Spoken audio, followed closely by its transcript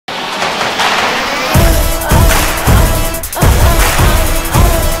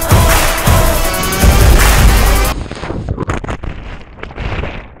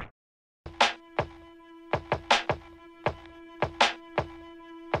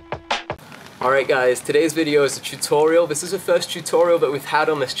Alright guys, today's video is a tutorial. This is the first tutorial that we've had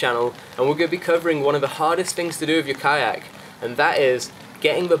on this channel, and we're going to be covering one of the hardest things to do with your kayak, and that is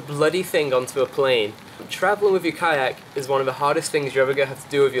getting the bloody thing onto a plane. Traveling with your kayak is one of the hardest things you're ever going to have to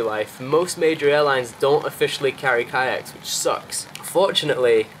do with your life. Most major airlines don't officially carry kayaks, which sucks.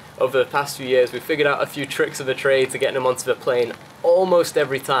 Fortunately, over the past few years, we've figured out a few tricks of the trade to getting them onto the plane almost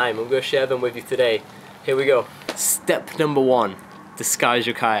every time. I'm going to share them with you today. Here we go. Step number 1, disguise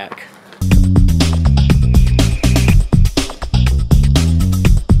your kayak.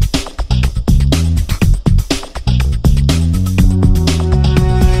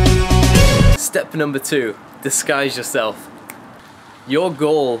 Step number 2, disguise yourself. Your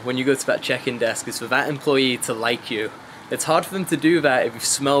goal when you go to that check-in desk is for that employee to like you. It's hard for them to do that if you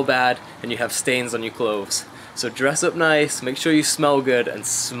smell bad and you have stains on your clothes. So dress up nice, make sure you smell good, and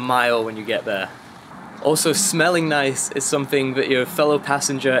smile when you get there. Also, smelling nice is something that your fellow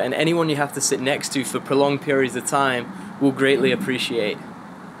passenger and anyone you have to sit next to for prolonged periods of time will greatly appreciate.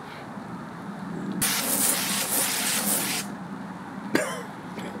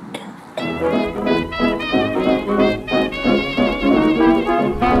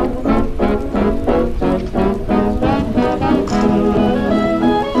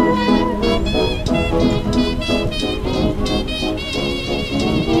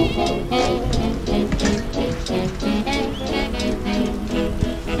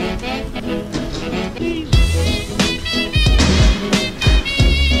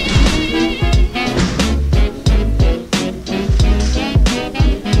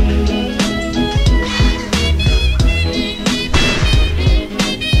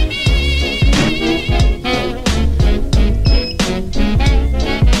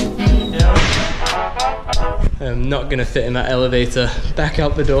 I'm not gonna fit in that elevator. Back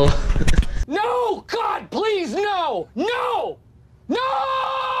out the door. No! God, please, no! No! No!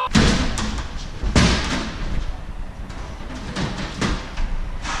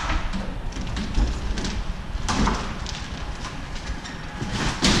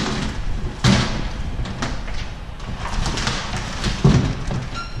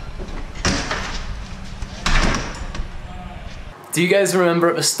 Do you guys remember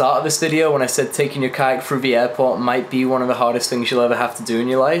at the start of this video when I said taking your kayak through the airport might be one of the hardest things you'll ever have to do in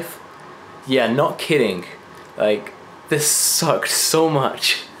your life? Yeah, not kidding. Like, this sucked so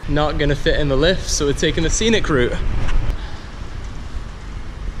much. Not gonna fit in the lift, so we're taking the scenic route.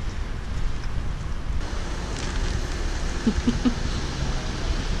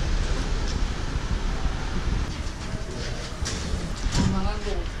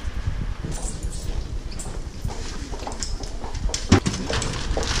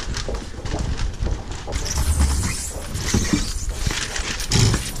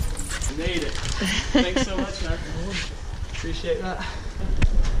 Made it. Thanks so much, man. Appreciate that.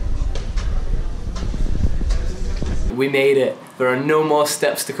 We made it. There are no more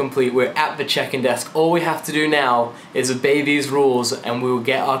steps to complete. We're at the check-in desk. All we have to do now is obey these rules and we will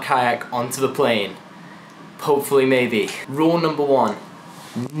get our kayak onto the plane. Hopefully, maybe. Rule number 1,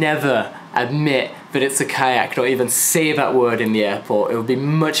 never admit that it's a kayak, not even say that word in the airport. It would be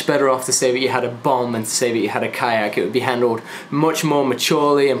much better off to say that you had a bomb than to say that you had a kayak. It would be handled much more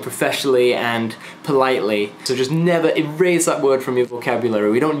maturely and professionally and politely. So just never erase that word from your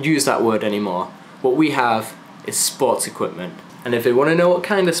vocabulary. We don't use that word anymore. What we have is sports equipment. And if you want to know what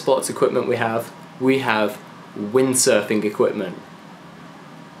kind of sports equipment we have windsurfing equipment.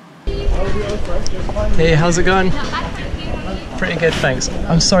 Hey, how's it going? Pretty good, thanks.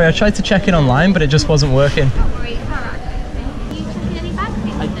 I'm sorry, I tried to check in online, but it just wasn't working. Don't worry, it's alright. Do you check in any bags with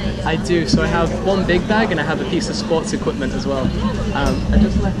you today? I do, so I have one big bag and I have a piece of sports equipment as well. I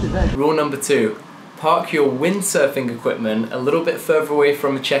just left it there. Rule number 2, park your windsurfing equipment a little bit further away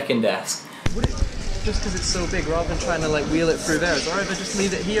from the check-in desk. Would it, just because it's so big, rather than trying to like wheel it through there, is it alright if I just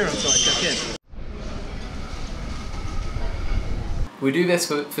leave it here until I check in? We do this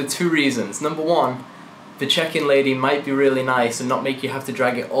for 2 reasons. Number 1, the check-in lady might be really nice and not make you have to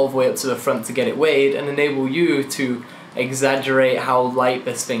drag it all the way up to the front to get it weighed, and enable you to exaggerate how light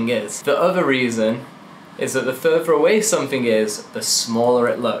this thing is. The other reason is that the further away something is, the smaller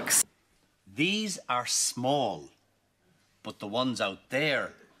it looks. These are small, but the ones out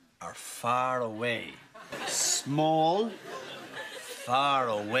there are far away. Small, far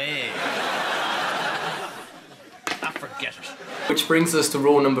away. Forget it. Which brings us to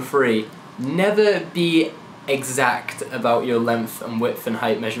rule number 3. Never be exact about your length and width and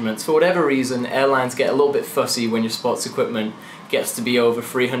height measurements. For whatever reason, airlines get a little bit fussy when your sports equipment gets to be over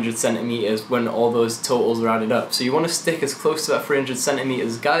 300 centimeters when all those totals are added up. So you want to stick as close to that 300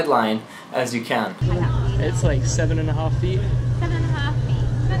 centimeters guideline as you can. It's like 7.5 feet. 7.5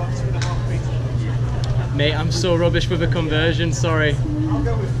 feet. Mate, I'm so rubbish with a conversion, sorry. I'll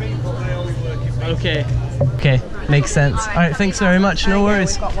go with feet, but they only work if Okay. Okay, makes sense. Alright, thanks very much, no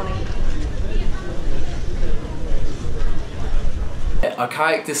worries. Our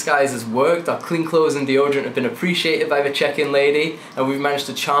kayak disguise has worked, our clean clothes and deodorant have been appreciated by the check-in lady, and we've managed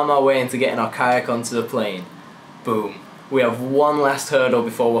to charm our way into getting our kayak onto the plane. Boom. We have one last hurdle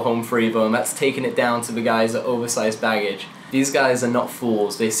before we're home free though, and that's taking it down to the guys at oversized baggage. These guys are not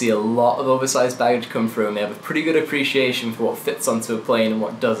fools, they see a lot of oversized baggage come through and they have a pretty good appreciation for what fits onto a plane and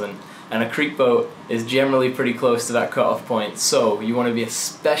what doesn't. And a creek boat is generally pretty close to that cut-off point, so you want to be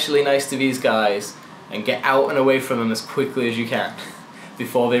especially nice to these guys and get out and away from them as quickly as you can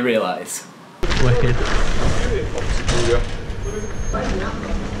before they realise. Wicked.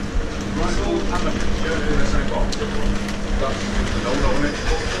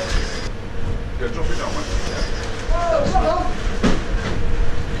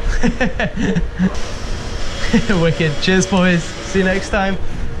 Wicked. Cheers boys, see you next time.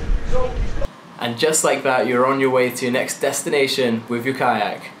 And just like that, you're on your way to your next destination with your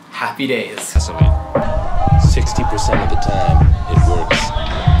kayak. Happy days. 60% of the time, it works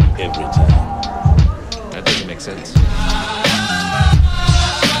every time. That doesn't make sense.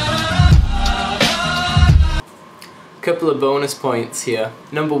 Couple of bonus points here.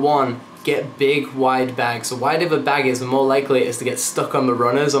 Number one, get big, wide bags. The wider the bag is, the more likely it is to get stuck on the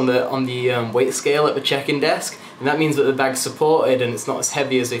runners on the weight scale at the check-in desk, and that means that the bag's supported and it's not as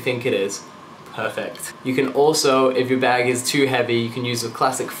heavy as they think it is. Perfect. You can also, if your bag is too heavy, you can use the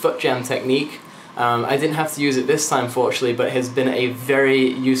classic foot jam technique. I didn't have to use it this time fortunately, but it has been a very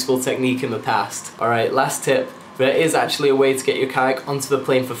useful technique in the past. Alright, last tip. There is actually a way to get your kayak onto the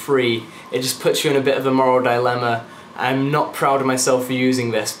plane for free. It just puts you in a bit of a moral dilemma. I'm not proud of myself for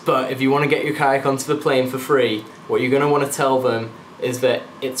using this, but if you want to get your kayak onto the plane for free, what you're going to want to tell them is that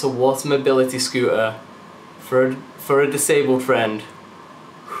it's a water mobility scooter for a disabled friend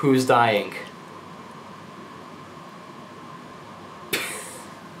who's dying.